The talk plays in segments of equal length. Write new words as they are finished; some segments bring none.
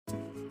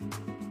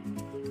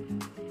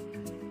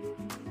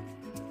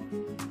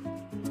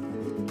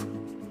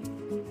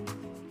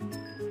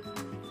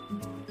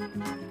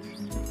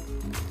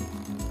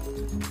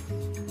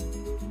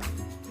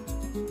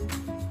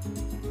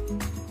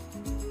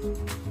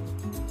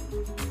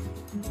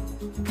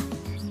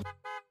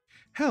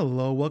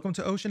Hello, welcome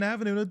to Ocean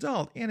Avenue, an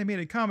adult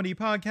animated comedy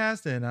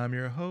podcast, and I'm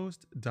your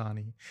host,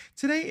 Donnie.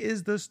 Today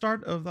is the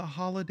start of the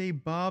holiday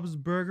Bob's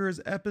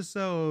Burgers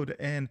episode,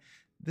 and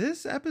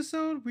this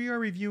episode we are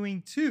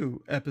reviewing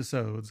two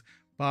episodes.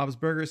 Bob's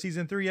Burgers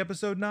Season 3,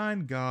 Episode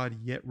 9, God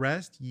Yet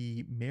Rest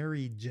Ye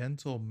Merry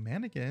Gentle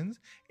Mannequins,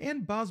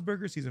 and Bob's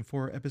Burgers Season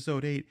 4,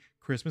 Episode 8,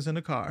 Christmas in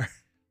a Car.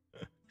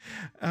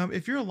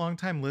 If you're a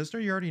longtime listener,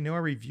 you already know I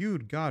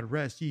reviewed God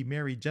Rest Ye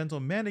Merry Gentle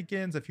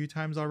Mannequins a few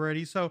times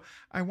already, so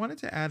I wanted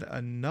to add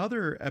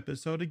another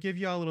episode to give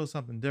y'all a little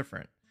something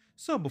different.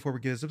 So before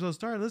we get this episode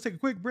started, let's take a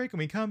quick break. When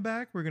we come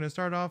back, we're going to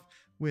start off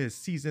with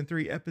Season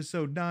 3,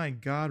 Episode 9,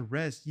 God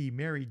Rest Ye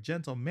Merry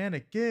Gentle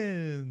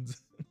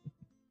Mannequins.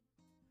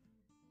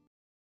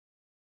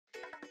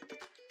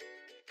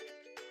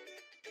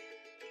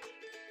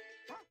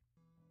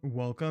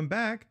 Welcome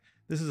back.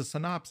 This is a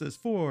synopsis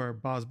for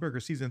Bob's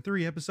Burgers Season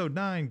 3, Episode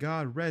 9,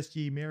 God Rest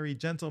Ye Merry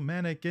Gentle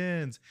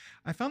Mannequins.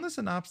 I found the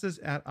synopsis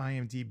at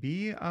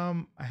IMDb.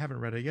 I haven't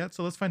read it yet,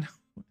 so let's find out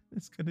what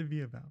it's going to be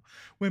about.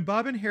 When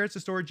Bob inherits a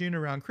storage unit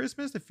around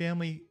Christmas, the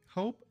family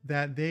hope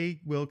that they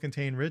will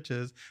contain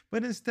riches,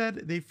 but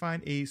instead they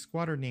find a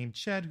squatter named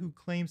Chet who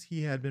claims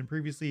he had been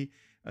previously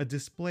a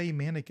display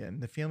mannequin.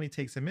 The family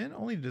takes him in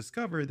only to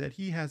discover that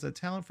he has a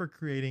talent for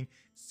creating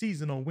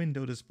seasonal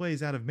window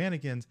displays out of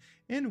mannequins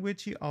in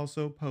which he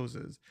also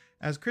poses.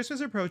 As Christmas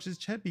approaches,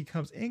 Chet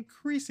becomes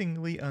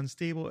increasingly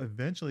unstable,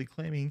 eventually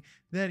claiming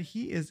that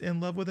he is in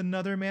love with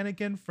another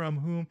mannequin from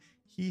whom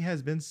he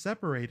has been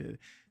separated.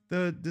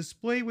 The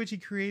display which he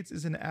creates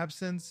is an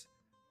absence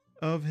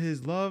of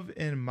his love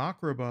in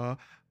Makraba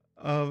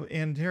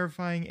and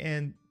terrifying,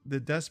 and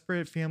the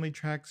desperate family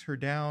tracks her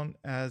down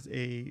as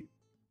a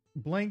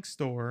blank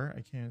store.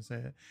 I can't say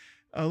it.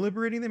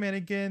 Liberating the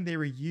mannequin, they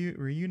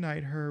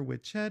reunite her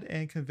with Chet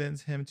and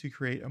convince him to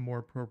create a more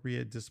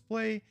appropriate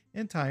display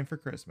in time for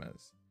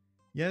Christmas.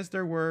 Yes,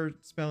 there were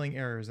spelling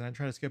errors, and I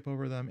tried to skip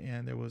over them,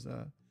 and there was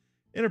a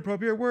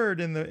inappropriate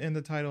word in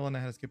the title, and I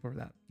had to skip over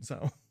that.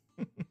 So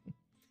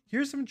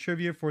here's some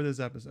trivia for this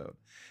episode.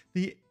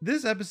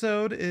 This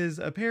episode is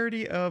a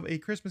parody of A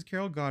Christmas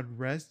Carol, God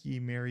Rest Ye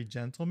Merry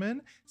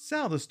Gentlemen.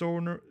 Sal, the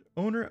store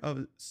owner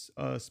of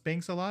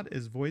Spanx-A-Lot,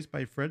 is voiced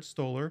by Fred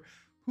Stoller,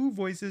 who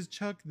voices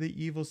Chuck,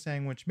 the evil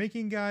sandwich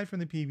making guy from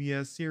the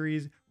PBS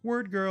series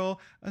Word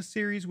Girl, a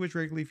series which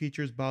regularly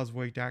features Bob's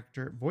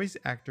voice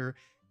actor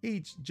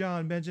H.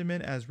 John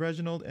Benjamin as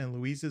Reginald and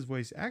Louise's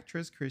voice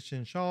actress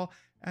Kristen Shaw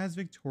as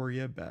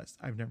Victoria Best.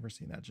 I've never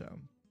seen that show.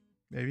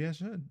 Maybe I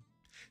should.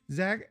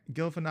 Zach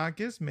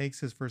Galifianakis makes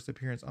his first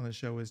appearance on the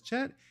show as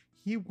Chet.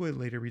 He would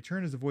later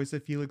return as the voice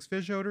of Felix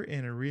Fischoeder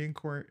in a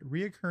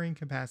reoccurring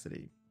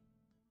capacity.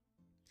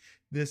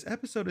 This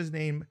episode is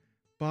named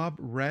Bob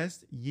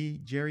Rest Ye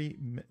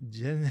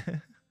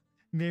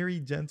Merry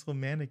Gentle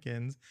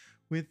Mannequins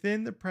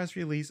within the press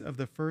release of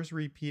the first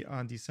repeat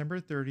on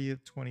December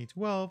 30th,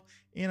 2012,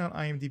 and on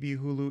IMDb,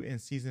 Hulu, and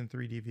Season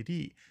 3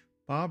 DVD.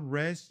 Bob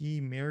Rest Ye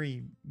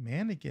Merry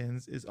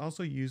Mannequins is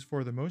also used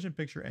for the motion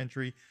picture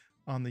entry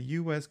on the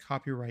U.S.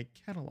 copyright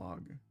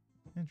catalog.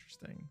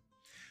 Interesting.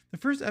 The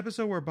first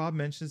episode where Bob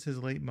mentions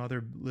his late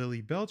mother,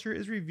 Lily Belcher,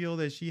 is revealed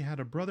that she had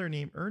a brother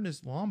named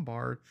Ernest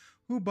Lombard,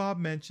 who Bob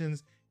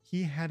mentions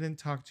he hadn't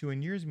talked to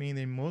in years, meaning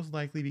they most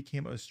likely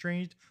became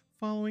estranged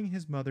following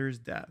his mother's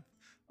death.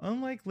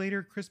 Unlike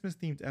later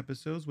Christmas-themed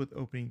episodes with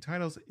opening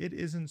titles, it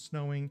isn't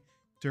snowing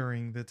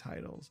during the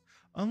titles.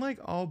 Unlike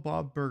all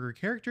Bob Burger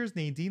characters,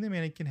 Nadine the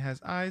mannequin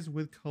has eyes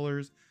with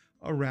colors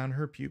around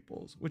her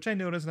pupils, which I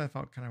noticed and I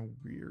felt kind of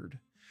weird.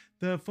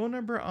 The phone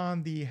number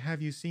on the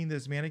Have You Seen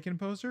This Mannequin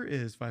poster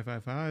is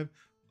 555-0175.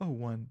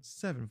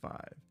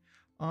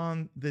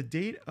 On the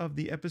date of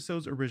the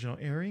episode's original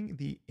airing,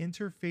 the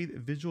interfaith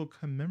vigil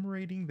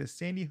commemorating the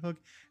Sandy Hook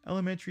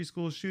Elementary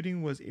School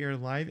shooting was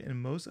aired live in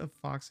most of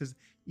Fox's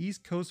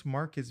East Coast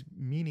markets,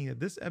 meaning that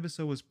this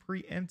episode was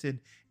preempted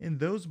in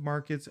those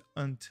markets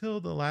until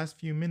the last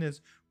few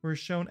minutes were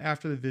shown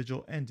after the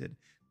vigil ended.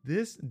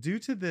 Due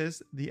to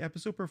this, the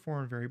episode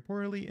performed very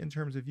poorly in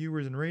terms of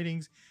viewers and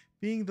ratings,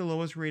 being the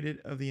lowest rated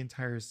of the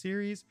entire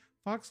series.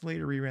 Fox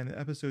later reran the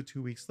episode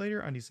 2 weeks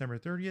later on December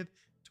 30th,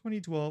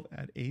 2012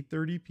 at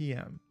 8:30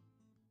 p.m.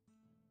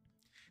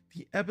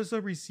 The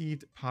episode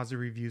received positive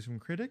reviews from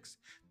critics.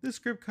 The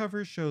script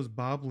cover shows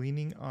Bob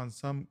leaning on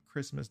some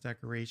Christmas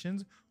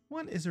decorations.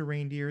 One is a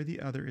reindeer,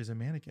 the other is a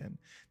mannequin.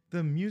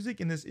 The music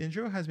in this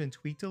intro has been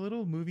tweaked a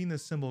little, moving the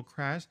cymbal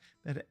crash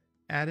that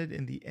added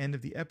in the end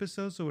of the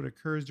episode so it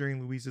occurs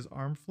during Louise's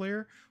arm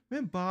flare.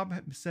 When Bob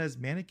says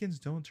mannequins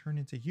don't turn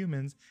into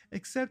humans,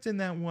 except in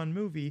that one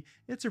movie,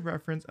 it's a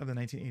reference of the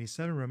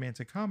 1987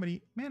 romantic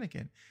comedy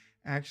Mannequin.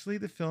 Actually,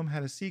 the film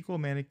had a sequel,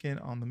 Mannequin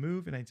on the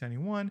Move, in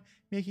 1991,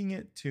 making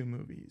it 2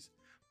 movies.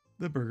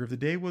 The burger of the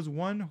day was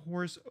one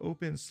horse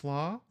open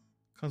slaw,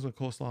 comes with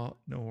coleslaw,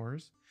 no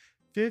horse.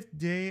 Fifth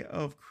Day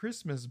of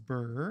Christmas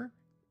burger,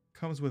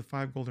 comes with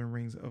 5 golden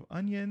rings of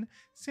onion.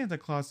 Santa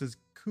Claus's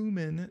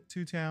cumin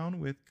to town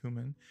with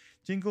cumin.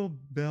 Jingle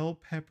Bell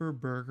Pepper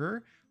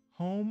Burger,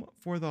 Home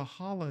for the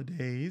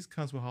Holidays,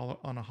 comes with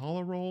on a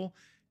hollow roll.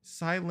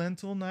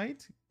 Silental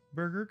Night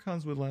burger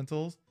comes with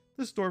lentils.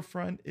 The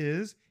storefront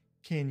is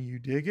Can You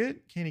Dig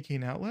It? Candy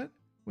Cane Outlet,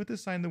 with a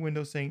sign in the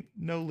window saying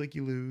No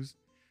Licky Loos.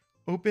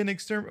 Opening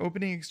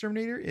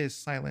exterminator is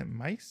Silent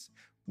Mice,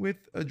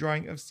 with a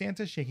drawing of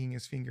Santa shaking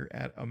his finger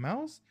at a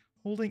mouse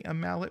holding a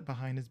mallet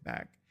behind his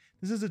back.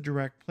 This is a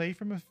direct play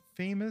from a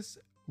famous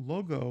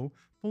logo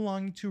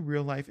belonging to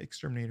real life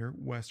exterminator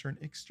Western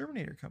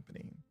Exterminator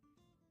Company.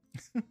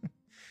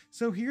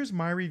 So here's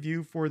my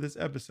review for this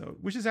episode,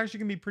 which is actually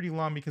going to be pretty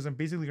long because I'm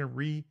basically going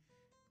to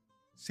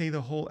say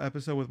the whole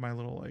episode with my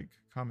little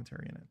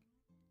commentary in it.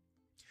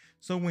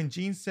 So when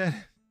Gene said,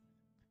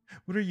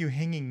 "What are you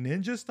hanging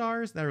ninja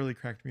stars?" that really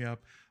cracked me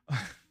up. I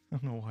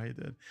don't know why it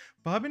did.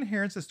 Bob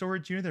inherits a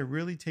storage unit that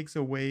really takes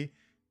away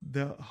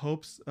the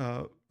hopes.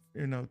 Bob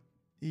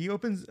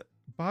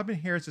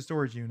inherits a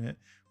storage unit,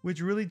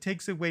 which really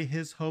takes away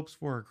his hopes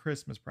for a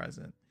Christmas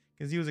present,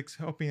 because he was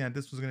hoping that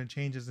this was going to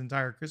change his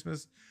entire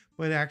Christmas,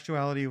 but in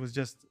actuality, it was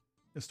just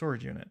a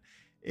storage unit.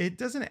 It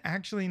doesn't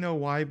actually know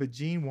why, but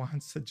Gene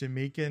wants a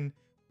Jamaican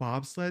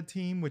bobsled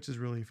team, which is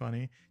really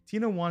funny.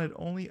 Tina wanted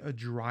only a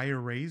dry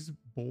erase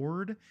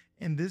board,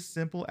 and this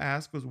simple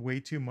ask was way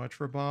too much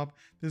for Bob.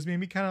 This made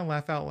me kind of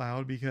laugh out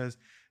loud because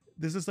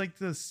this is like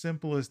the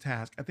simplest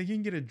task. I think you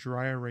can get a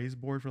dry erase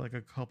board for like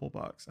a couple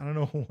bucks. I don't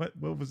know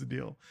what was the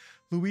deal.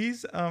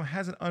 Louise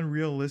has an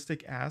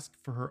unrealistic ask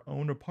for her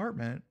own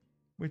apartment,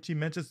 which he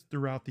mentions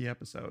throughout the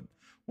episode.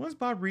 Once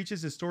Bob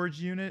reaches his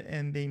storage unit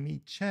and they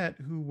meet Chet,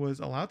 who was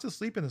allowed to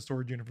sleep in the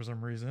storage unit for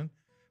some reason,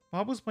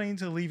 Bob was planning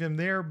to leave him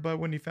there, but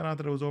when he found out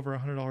that it was over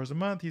 $100 a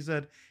month, he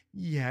said,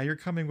 "Yeah, you're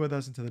coming with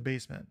us into the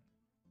basement."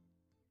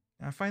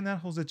 I find that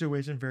whole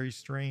situation very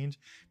strange,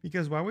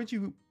 because why would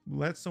you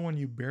let someone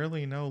you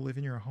barely know live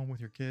in your home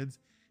with your kids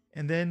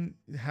and then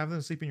have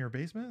them sleep in your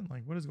basement?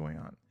 Like, what is going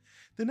on?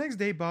 The next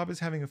day, Bob is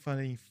having a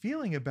funny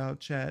feeling about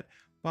Chet.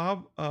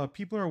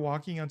 People are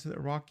walking into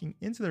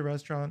the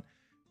restaurant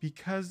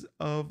because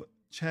of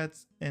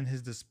Chet's and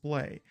his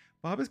display.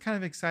 Bob is kind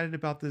of excited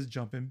about this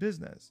jump in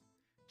business.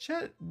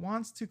 Chet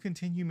wants to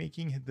continue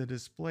making the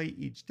display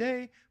each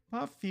day.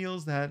 Bob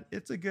feels that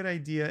it's a good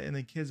idea and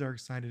the kids are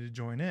excited to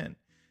join in.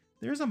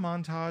 There's a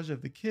montage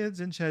of the kids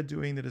and Chet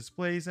doing the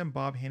displays and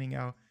Bob handing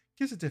out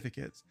gift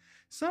certificates.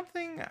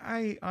 Something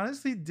I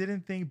honestly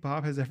didn't think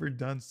Bob has ever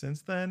done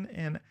since then,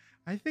 and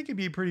I think it'd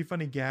be a pretty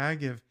funny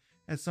gag if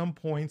at some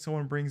point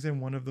someone brings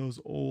in one of those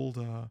old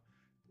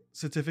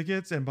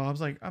certificates and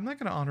Bob's like, "I'm not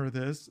going to honor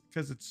this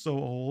because it's so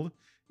old."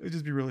 It would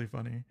just be really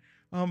funny.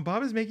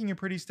 Bob is making a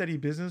pretty steady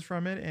business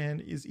from it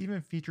and is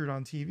even featured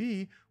on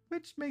TV,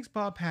 which makes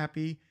Bob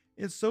happy.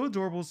 It's so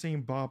adorable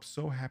seeing Bob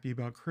so happy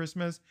about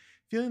Christmas,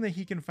 feeling that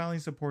he can finally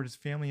support his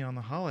family on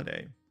the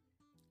holiday.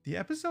 The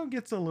episode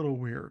gets a little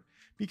weird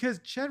because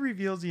Chet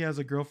reveals he has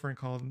a girlfriend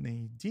called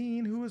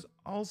Nadine who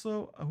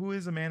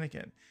is a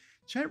mannequin.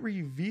 Chet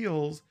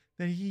reveals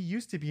that he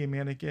used to be a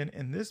mannequin,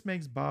 and this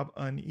makes Bob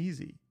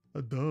uneasy.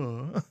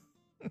 Duh.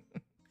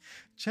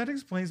 Chet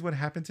explains what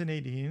happened to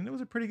Nadine, and it was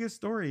a pretty good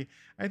story.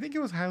 I think it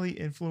was highly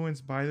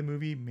influenced by the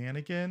movie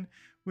Mannequin,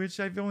 which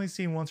I've only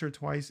seen once or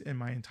twice in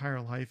my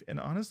entire life, and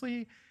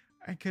honestly,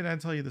 I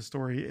cannot tell you the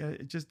story.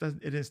 It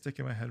didn't stick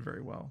in my head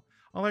very well.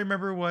 All I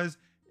remember was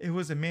it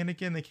was a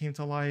mannequin that came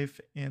to life,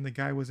 and the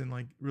guy was in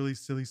like really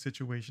silly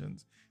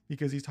situations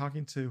because he's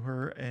talking to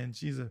her and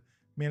she's a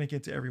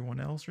mannequin to everyone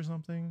else or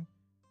something.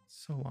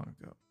 So long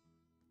ago.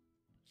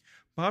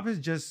 Bob is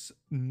just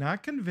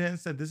not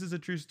convinced that this is a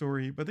true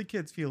story, but the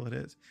kids feel it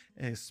is,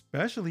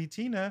 especially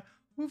Tina,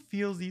 who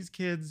feels these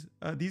kinds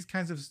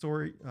of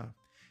story,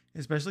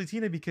 especially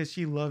Tina, because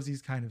she loves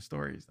these kind of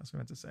stories. That's what I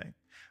meant to say.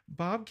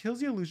 Bob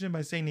kills the illusion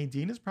by saying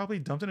Nadine is probably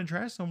dumped in a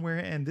trash somewhere,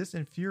 and this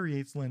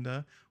infuriates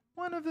Linda,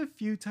 one of the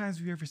few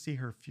times we ever see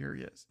her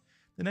furious.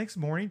 The next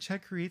morning,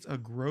 Chet creates a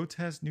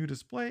grotesque new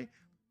display.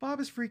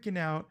 Bob is freaking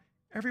out.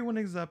 Everyone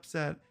is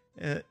upset.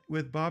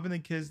 With Bob and the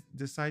kids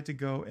decide to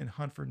go and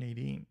hunt for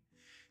Nadine.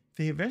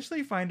 They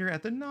eventually find her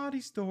at the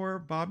naughty store.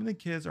 Bob and the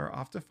kids are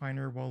off to find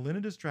her while Linda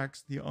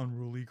distracts the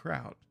unruly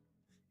crowd.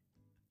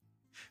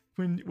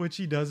 What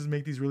she does is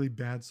make these really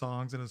bad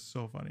songs, and it's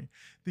so funny.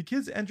 The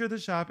kids enter the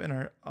shop and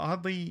are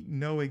oddly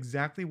know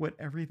exactly what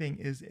everything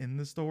is in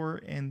the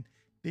store, and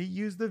they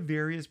use the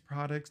various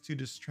products to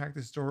distract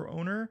the store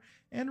owner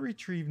and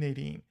retrieve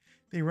Nadine.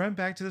 They run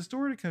back to the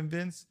store to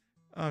convince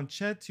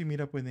Chet to meet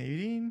up with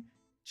Nadine.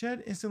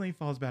 Chet instantly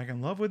falls back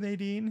in love with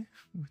Nadine,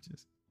 which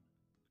is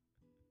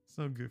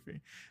so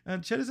goofy.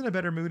 Chet is in a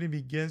better mood and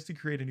begins to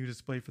create a new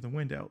display for the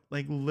window,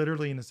 like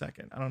literally in a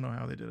second. I don't know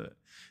how they did it.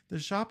 The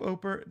shop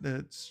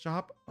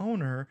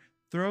owner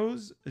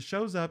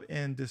shows up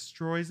and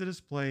destroys the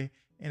display,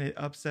 and it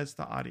upsets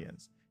the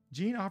audience.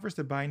 Gene offers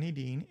to buy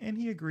Nadine, and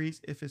he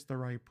agrees if it's the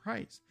right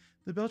price.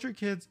 The Belcher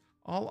kids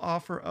all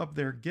offer up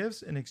their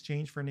gifts in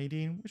exchange for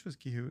Nadine, which was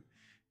cute.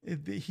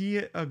 He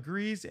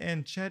agrees,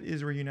 and Chet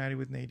is reunited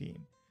with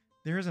Nadine.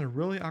 There is a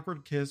really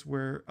awkward kiss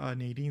where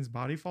Nadine's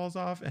body falls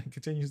off and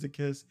continues to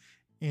kiss,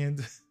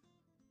 and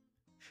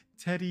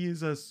Teddy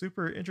is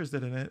super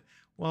interested in it,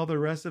 while the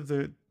rest of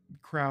the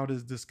crowd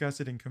is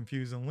disgusted and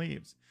confused and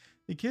leaves.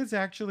 The kids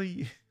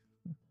actually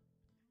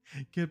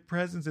get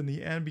presents in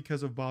the end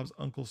because of Bob's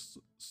uncle's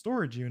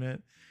storage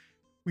unit.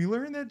 We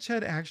learn that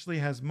Ched actually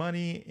has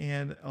money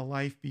and a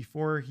life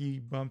before he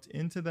bumped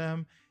into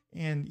them,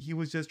 and he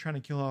was just trying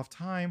to kill off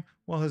time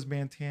while his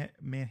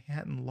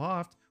Manhattan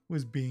loft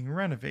was being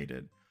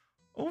renovated.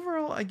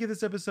 Overall, I give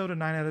this episode a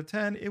 9 out of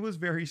 10. It was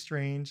very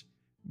strange,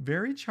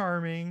 very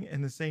charming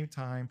in the same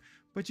time,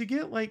 but you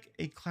get like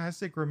a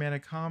classic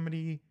romantic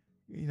comedy,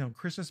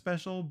 Christmas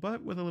special,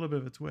 but with a little bit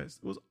of a twist.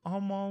 It was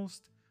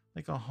almost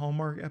like a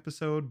Hallmark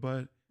episode,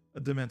 but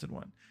a demented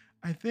one.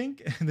 I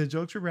think the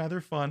jokes were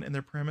rather fun and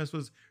the premise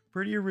was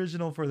pretty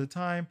original for the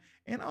time,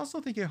 and also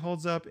think it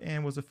holds up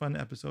and was a fun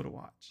episode to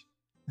watch.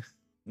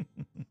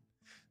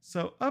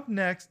 So up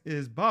next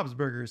is Bob's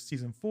Burgers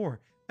Season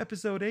 4,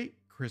 Episode 8,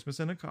 Christmas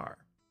in a Car.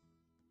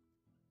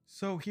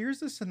 So here's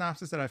the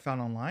synopsis that I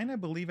found online. I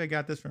believe I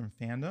got this from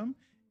Fandom.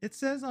 It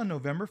says on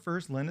November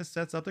 1st, Linda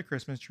sets up the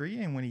Christmas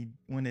tree, and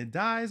when it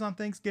dies on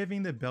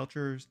Thanksgiving, the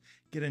Belchers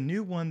get a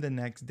new one the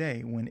next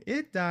day. When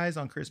it dies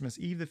on Christmas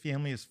Eve, the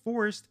family is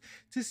forced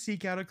to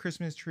seek out a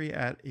Christmas tree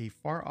at a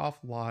far-off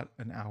lot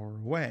an hour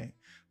away.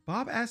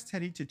 Bob asks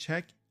Teddy to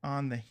check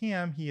on the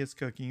ham he is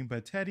cooking,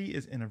 but Teddy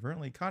is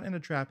inadvertently caught in a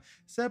trap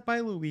set by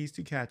Louise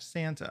to catch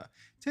Santa.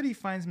 Teddy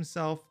finds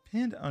himself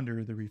pinned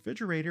under the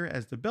refrigerator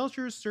as the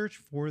Belchers search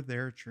for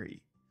their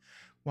tree.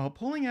 While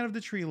pulling out of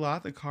the tree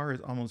lot, the car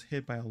is almost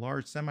hit by a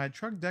large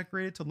semi-truck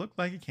decorated to look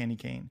like a candy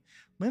cane.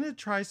 Linda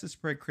tries to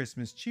spread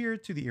Christmas cheer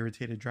to the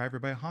irritated driver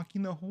by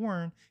honking the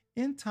horn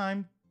in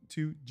time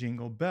to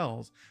jingle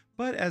bells,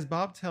 but as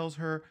Bob tells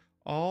her,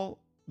 all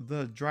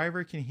the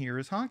driver can hear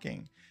is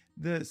honking.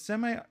 The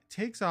semi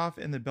takes off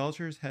and the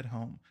Belchers head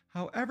home.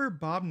 However,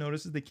 Bob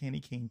notices the candy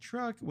cane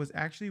truck was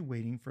actually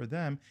waiting for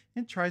them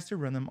and tries to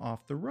run them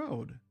off the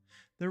road.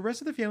 The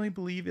rest of the family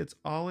believe it's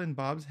all in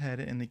Bob's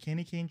head and the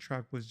candy cane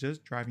truck was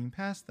just driving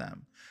past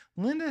them.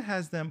 Linda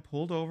has them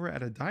pulled over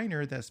at a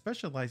diner that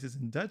specializes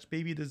in Dutch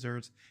baby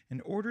desserts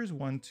and orders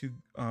one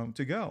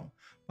to go.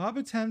 Bob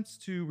attempts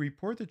to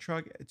report the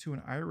truck to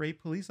an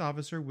irate police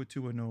officer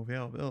to no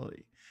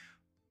availability.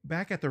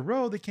 Back at the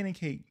road, the candy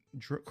cane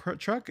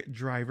truck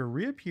driver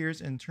reappears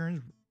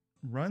and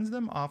runs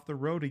them off the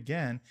road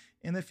again,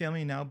 and the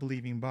family now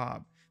believing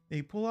Bob.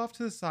 They pull off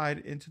to the side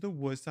into the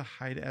woods to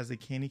hide as the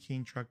candy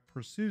cane truck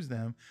pursues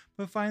them,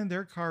 but find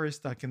their car is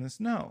stuck in the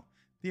snow.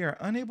 They are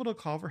unable to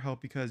call for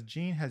help because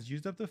Gene has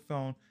used up the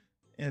phone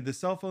and the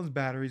cell phone's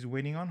batteries,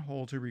 waiting on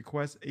hold to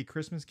request a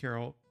Christmas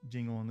Carol,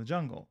 Jingle in the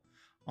Jungle,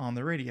 on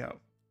the radio.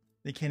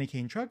 The candy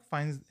cane truck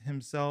finds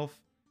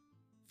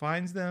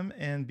them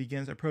and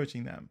begins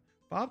approaching them.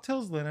 Bob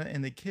tells Linda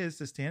and the kids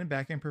to stand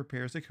back and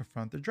prepares to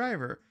confront the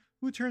driver,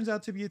 who turns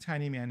out to be a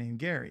tiny man named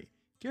Gary.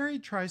 Gary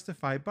tries to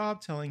fight Bob,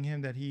 telling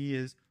him that he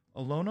is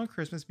alone on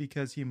Christmas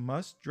because he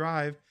must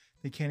drive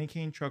the candy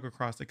cane truck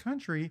across the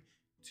country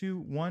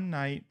to one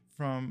night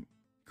from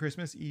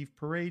Christmas Eve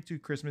parade to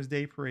Christmas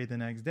Day parade the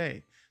next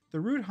day. The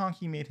rude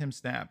honking made him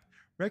snap.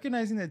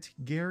 Recognizing that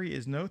Gary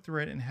is no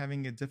threat and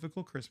having a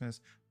difficult Christmas,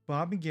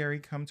 Bob and Gary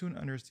come to an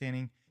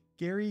understanding.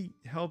 Gary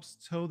helps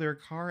tow their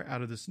car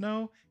out of the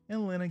snow,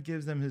 and Linda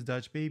gives them his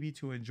Dutch baby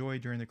to enjoy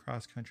during the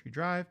cross-country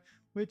drive,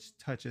 which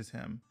touches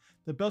him.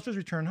 The Belchers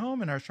return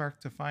home and are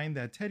shocked to find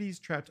that Teddy's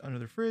trapped under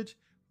the fridge,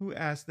 who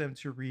asks them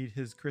to read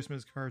his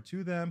Christmas card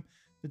to them.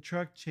 The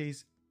truck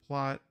chase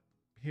plot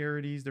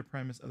parodies the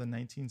premise of the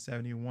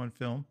 1971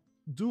 film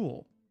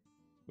Duel,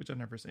 which I've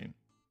never seen.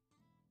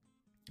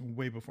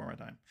 Way before my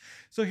time.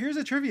 So here's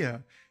a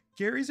trivia.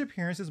 Gary's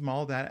appearance is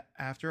modeled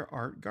after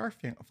Art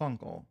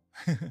Garfunkel.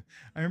 I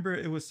remember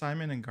it was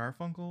Simon and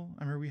Garfunkel.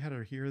 I remember we had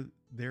to hear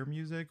their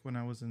music when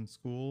I was in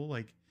school.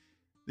 Like,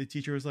 the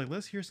teacher was like,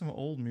 let's hear some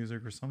old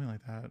music or something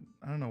like that.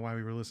 I don't know why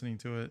we were listening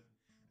to it.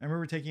 I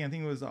remember taking, I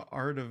think it was the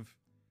art of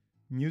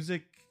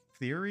music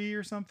theory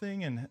or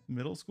something in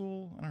middle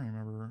school. I don't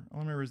remember. All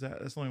I remember is that.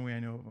 That's the only way I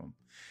know of them.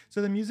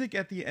 So the music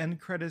at the end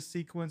credits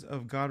sequence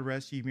of God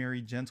Rest Ye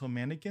Merry Gentle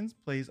Mannequins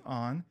plays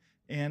on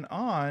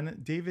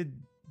David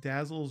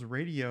Dazzle's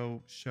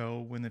radio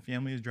show when the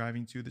family is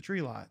driving to the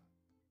tree lot.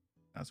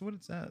 That's what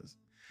it says.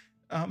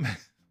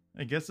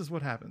 I guess this is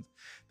what happens.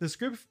 The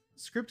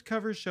script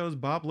cover shows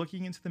Bob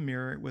looking into the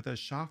mirror with a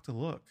shocked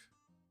look.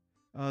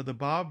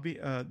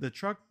 The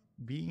truck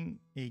being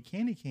a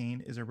candy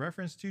cane is a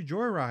reference to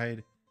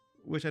Joyride,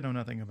 which I know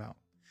nothing about.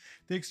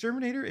 The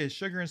exterminator is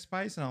Sugar and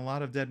Spice and a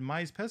lot of dead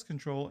mice pest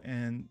control,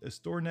 and the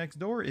store next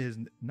door is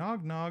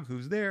Nog Nog,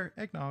 who's there,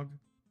 Eggnog.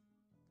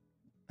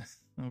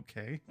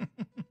 Okay.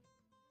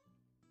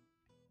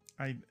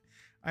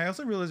 I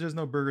also realized there's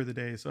no burger of the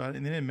day, so they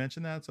didn't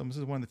mention that. So this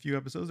is one of the few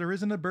episodes there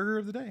isn't a burger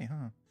of the day,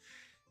 huh?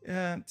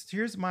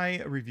 Here's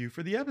my review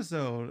for the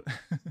episode.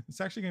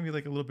 It's actually going to be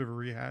like a little bit of a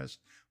rehash,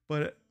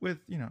 but with,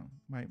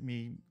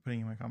 me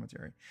putting in my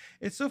commentary.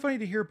 It's so funny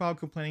to hear Bob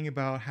complaining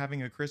about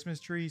having a Christmas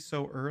tree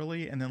so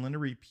early and then Linda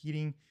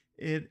repeating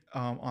it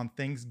on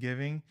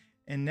Thanksgiving.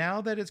 And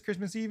now that it's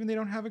Christmas Eve and they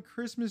don't have a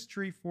Christmas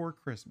tree for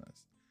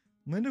Christmas.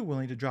 Linda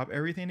willing to drop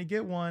everything to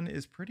get one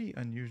is pretty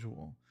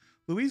unusual.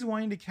 Louise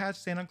wanting to catch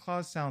Santa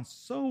Claus sounds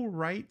so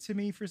right to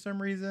me for some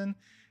reason.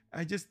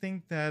 I just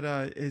think that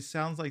it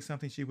sounds like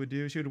something she would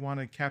do. She would want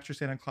to capture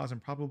Santa Claus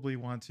and probably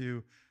want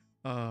to,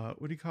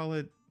 what do you call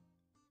it?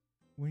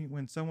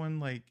 When someone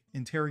like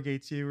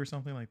interrogates you or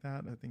something like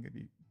that. I think it'd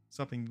be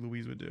something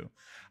Louise would do.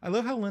 I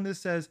love how Linda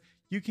says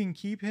you can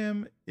keep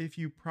him if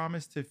you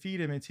promise to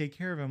feed him and take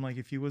care of him like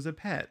if he was a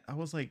pet. I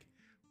was like,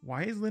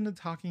 why is Linda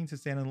talking to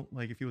Santa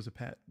like if he was a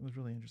pet? It was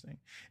really interesting.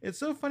 It's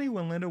so funny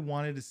when Linda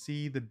wanted to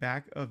see the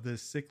back of the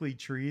sickly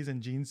trees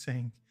and Jean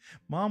saying,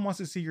 Mom wants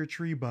to see your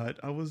tree butt.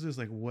 I was just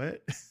like,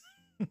 what?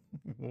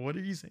 What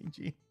are you saying,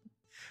 Jean?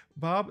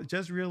 Bob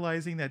just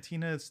realizing that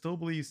Tina still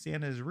believes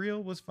Santa is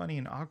real was funny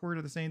and awkward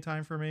at the same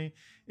time for me.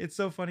 It's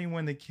so funny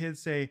when the kids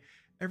say,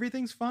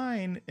 everything's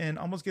fine, and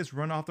almost gets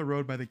run off the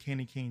road by the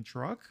candy cane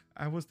truck.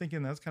 I was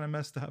thinking that's kind of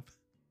messed up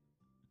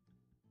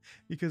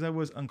because I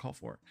was uncalled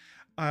for.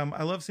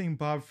 I love seeing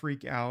Bob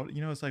freak out.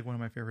 You know, it's like one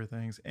of my favorite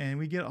things. And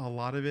we get a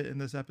lot of it in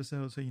this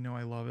episode, so you know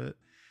I love it.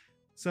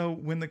 So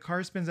when the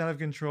car spins out of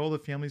control, the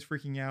family's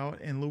freaking out,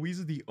 and Louise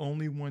is the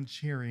only one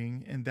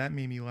cheering, and that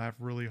made me laugh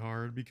really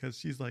hard because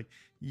she's like,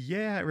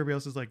 yeah, everybody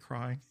else is like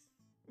crying.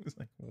 It was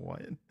like,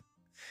 what?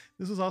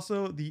 This was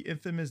also the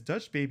infamous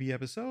Dutch baby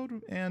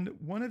episode, and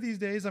one of these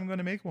days I'm going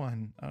to make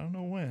one. I don't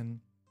know when.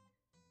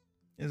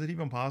 Is it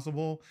even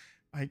possible?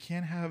 I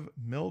can't have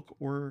milk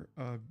or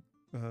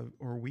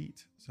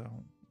wheat, so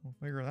we'll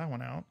figure that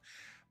one out.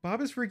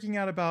 Bob is freaking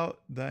out about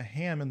the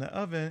ham in the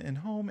oven and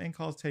home and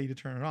calls Teddy to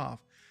turn it off.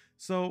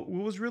 So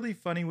what was really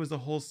funny was the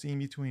whole scene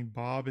between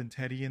Bob and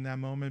Teddy in that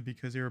moment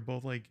because they were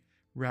both like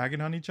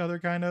ragging on each other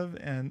kind of,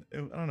 and I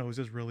don't know, it was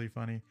just really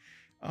funny.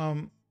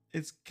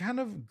 It's kind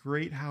of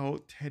great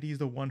how Teddy's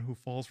the one who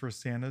falls for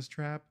Santa's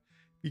trap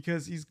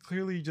because he's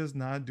clearly just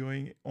not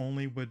doing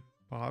only what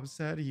Bob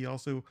said. He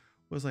also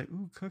was like,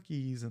 ooh,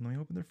 cookies, and let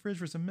me open the fridge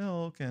for some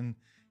milk, and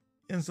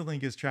instantly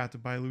gets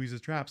trapped by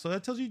Louise's trap. So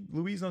that tells you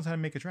Louise knows how to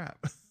make a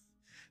trap.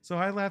 So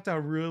I laughed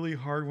out really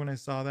hard when I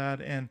saw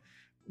that. And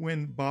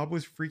when Bob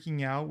was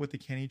freaking out with the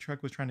candy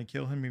truck was trying to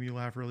kill him, made me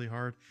laugh really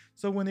hard.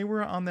 So when they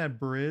were on that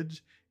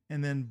bridge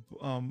and then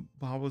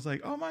Bob was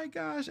like, oh my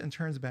gosh, and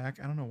turns back.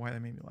 I don't know why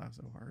that made me laugh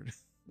so hard. It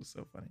was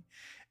so funny.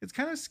 It's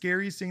kind of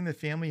scary seeing the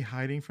family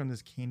hiding from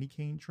this candy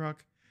cane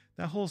truck.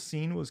 That whole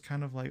scene was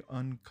kind of like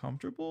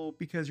uncomfortable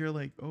because you're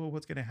like, oh,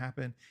 what's going to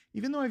happen?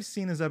 Even though I've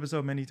seen this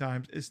episode many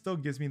times, it still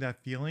gives me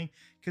that feeling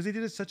because they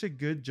did such a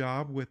good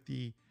job with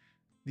the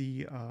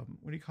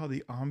what do you call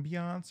the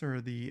ambiance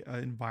or the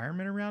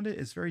environment around it.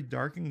 It's very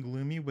dark and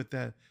gloomy with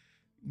that,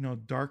 you know,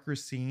 darker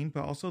scene,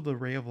 but also the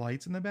ray of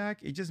lights in the back.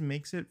 It just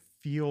makes it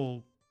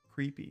feel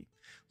creepy.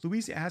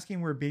 Louise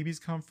asking where babies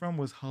come from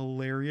was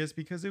hilarious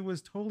because it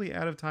was totally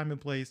out of time and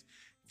place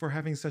for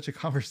having such a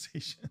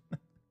conversation.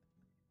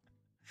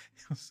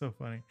 It was so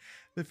funny.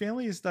 The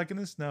family is stuck in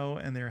the snow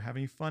and they're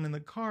having fun in the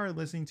car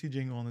listening to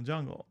Jingle in the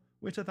Jungle,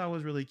 which I thought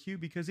was really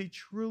cute because they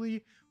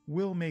truly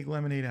will make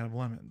lemonade out of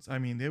lemons. I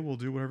mean, they will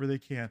do whatever they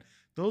can.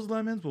 Those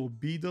lemons will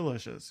be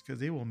delicious because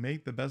they will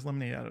make the best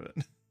lemonade out of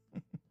it.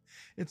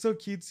 It's so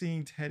cute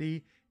seeing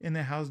Teddy in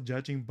the house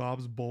judging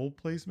Bob's bowl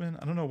placement.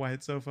 I don't know why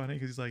it's so funny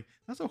because he's like,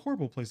 that's a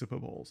horrible place to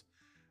put bowls.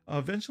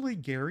 Eventually,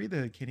 Gary,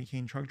 the candy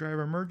cane truck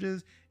driver,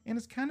 emerges, and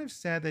it's kind of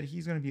sad that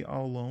he's going to be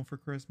all alone for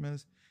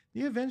Christmas.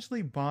 They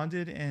eventually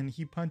bonded, and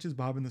he punches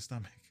Bob in the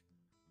stomach,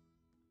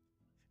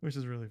 which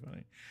is really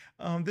funny.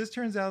 This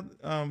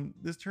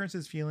turns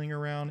his feeling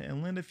around,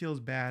 and Linda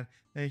feels bad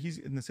that he's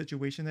in the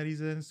situation that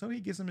he's in, so he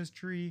gives him his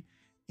tree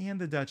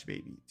and the Dutch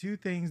baby, two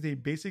things they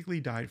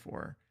basically died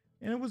for.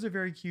 And it was a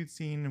very cute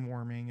scene and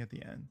warming at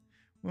the end.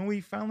 When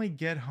we finally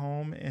get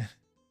home and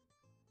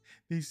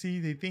they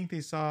think they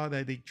saw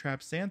that they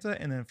trapped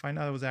Santa and then find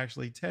out it was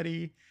actually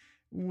Teddy,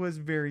 was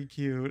very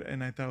cute.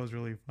 And I thought it was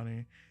really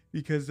funny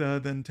because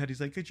then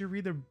Teddy's like, could you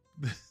read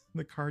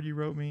the card you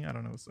wrote me? I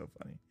don't know. It's so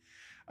funny.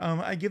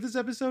 I give this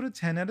episode a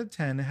 10 out of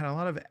 10. It had a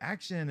lot of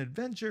action,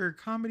 adventure,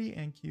 comedy,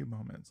 and cute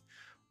moments.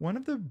 One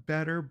of the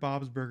better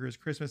Bob's Burgers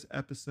Christmas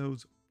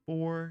episodes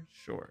for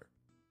sure.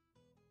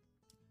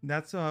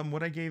 That's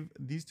what I gave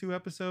these two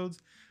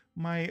episodes.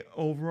 My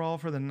overall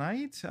for the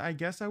night, I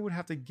guess I would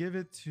have to give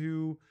it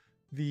to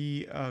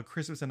the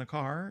Christmas in the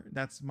Car.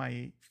 That's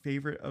my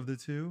favorite of the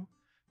two,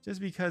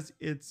 just because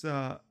it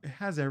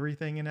has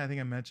everything in it. I think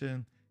I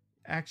mentioned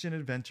action,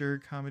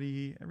 adventure,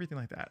 comedy, everything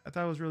like that. I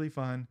thought it was really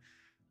fun.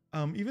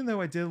 Even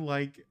though I did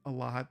like a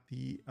lot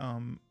the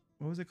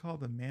what was it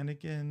called? The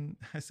mannequin.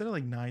 I said it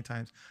like 9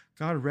 times.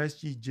 God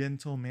rest ye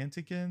gentle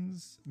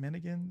mannequins.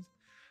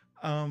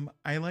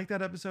 I like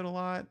that episode a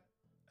lot.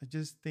 I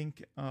just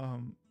think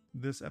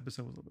this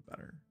episode was a little bit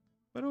better.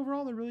 But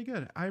overall, they're really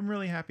good. I'm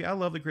really happy. I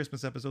love the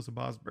Christmas episodes of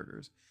Bob's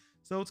Burgers.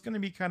 So it's going to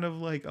be kind of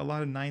like a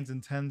lot of 9s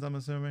and 10s, I'm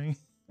assuming.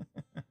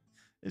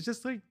 It's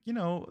just like, you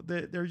know,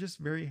 they're just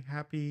very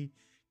happy,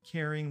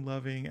 caring,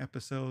 loving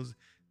episodes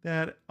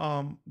that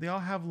they all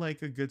have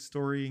like a good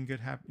story and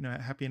good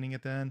happy ending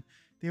at the end.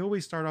 They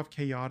always start off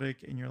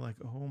chaotic and you're like,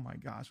 oh my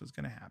gosh, what's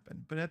going to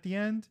happen? But at the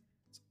end,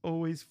 it's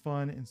always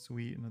fun and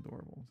sweet and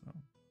adorable. So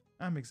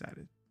I'm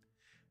excited.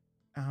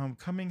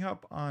 Coming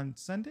up on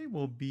Sunday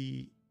will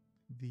be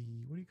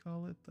the, what do you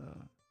call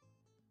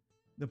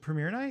it? the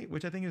premiere night,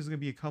 which I think is going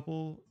to be a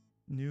couple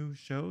new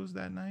shows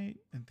that night.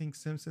 I think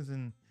Simpsons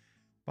and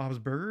Bob's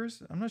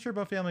Burgers. I'm not sure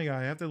about Family Guy.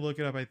 I have to look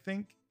it up. I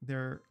think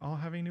they're all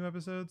having new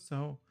episodes,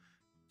 so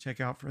check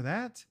out for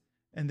that.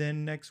 And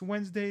then next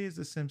Wednesday is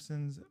the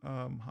Simpsons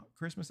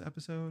Christmas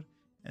episode.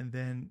 And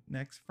then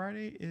next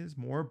Friday is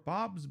more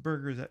Bob's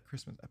Burgers at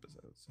Christmas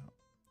episodes. So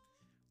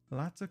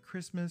lots of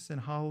Christmas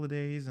and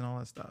holidays and all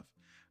that stuff.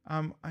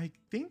 I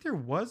think there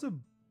was a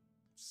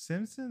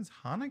Simpsons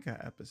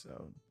Hanukkah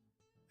episode.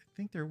 I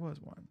think there was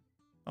one.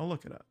 I'll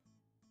look it up.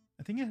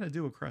 I think it had to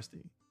do with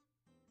Krusty.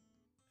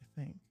 I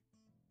think.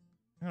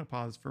 I'm going to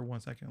pause for 1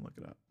 second and look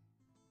it up.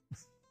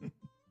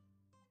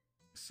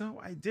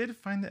 So I did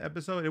find the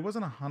episode. It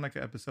wasn't a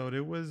Hanukkah episode.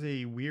 It was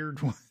a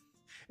weird one.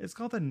 It's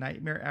called The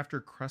Nightmare After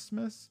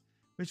Christmas,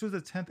 which was the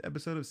 10th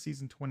episode of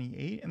season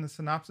 28. And the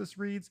synopsis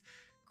reads,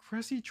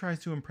 Krusty tries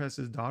to impress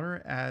his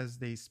daughter as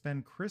they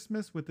spend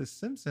Christmas with the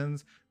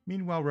Simpsons.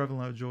 Meanwhile,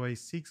 Reverend Lovejoy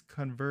seeks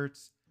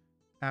converts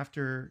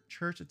after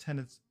church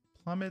attendance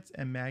plummets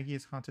and Maggie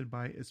is haunted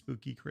by a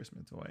spooky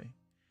Christmas toy.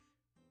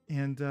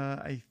 And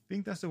I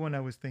think that's the one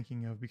I was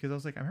thinking of because I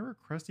was like, I remember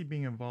Krusty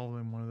being involved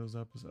in one of those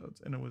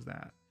episodes, and it was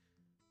that.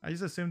 I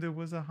just assumed it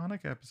was a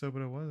Hanukkah episode,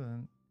 but it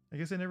wasn't. I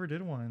guess I never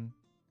did one.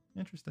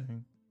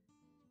 Interesting.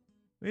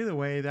 Either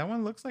way, that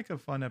one looks like a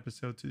fun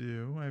episode to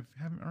do. I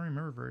don't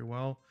remember very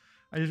well.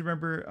 I just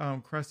remember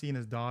Krusty and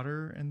his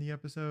daughter in the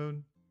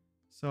episode.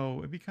 So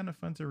it'd be kind of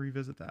fun to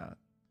revisit that.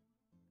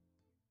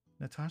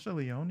 Natasha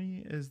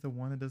Lyonne is the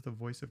one that does the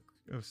voice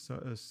of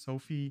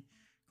Sophie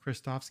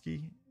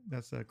Christovsky.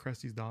 That's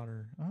Krusty's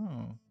daughter.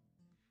 Oh.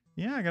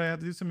 Yeah, I gotta have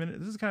to do some...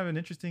 This is kind of an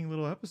interesting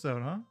little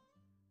episode, huh?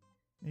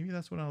 Maybe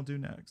that's what I'll do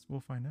next. We'll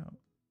find out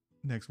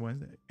next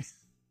Wednesday.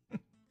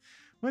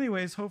 Well,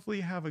 anyways, hopefully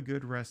you have a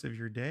good rest of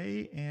your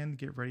day and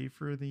get ready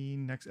for the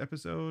next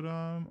episode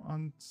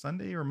on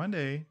Sunday or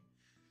Monday.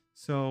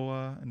 So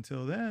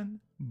until then,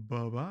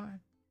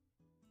 bye-bye.